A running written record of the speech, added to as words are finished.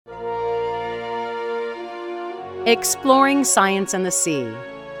Exploring science in the sea.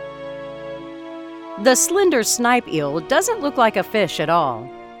 The slender snipe eel doesn't look like a fish at all.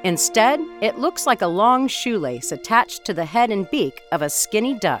 Instead, it looks like a long shoelace attached to the head and beak of a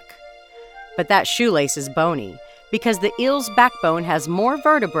skinny duck. But that shoelace is bony because the eel's backbone has more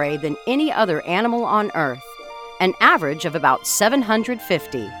vertebrae than any other animal on Earth, an average of about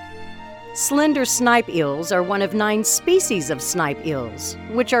 750. Slender snipe eels are one of 9 species of snipe eels,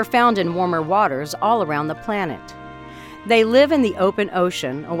 which are found in warmer waters all around the planet. They live in the open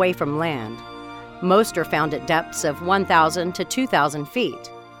ocean away from land. Most are found at depths of 1,000 to 2,000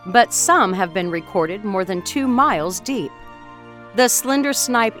 feet, but some have been recorded more than 2 miles deep. The slender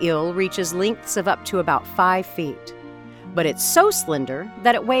snipe eel reaches lengths of up to about 5 feet, but it's so slender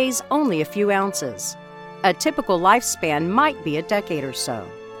that it weighs only a few ounces. A typical lifespan might be a decade or so.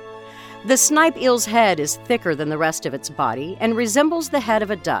 The snipe eel's head is thicker than the rest of its body and resembles the head of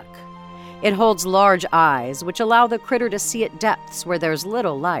a duck. It holds large eyes, which allow the critter to see at depths where there's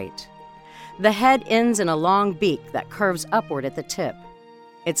little light. The head ends in a long beak that curves upward at the tip.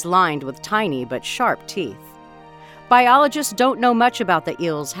 It's lined with tiny but sharp teeth. Biologists don't know much about the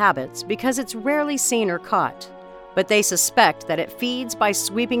eel's habits because it's rarely seen or caught, but they suspect that it feeds by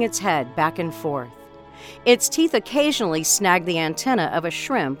sweeping its head back and forth. Its teeth occasionally snag the antenna of a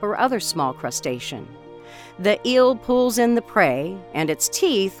shrimp or other small crustacean. The eel pulls in the prey, and its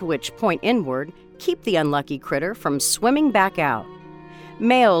teeth, which point inward, keep the unlucky critter from swimming back out.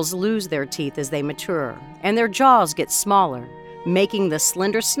 Males lose their teeth as they mature, and their jaws get smaller, making the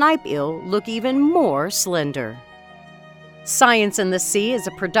slender snipe eel look even more slender. Science in the Sea is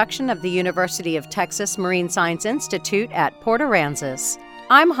a production of the University of Texas Marine Science Institute at Port Aransas.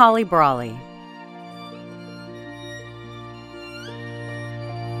 I'm Holly Brawley.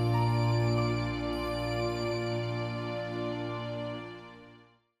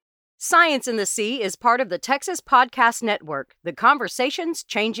 Science in the Sea is part of the Texas Podcast Network, the conversations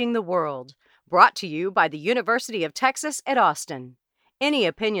changing the world. Brought to you by the University of Texas at Austin. Any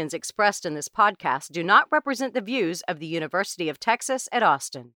opinions expressed in this podcast do not represent the views of the University of Texas at Austin.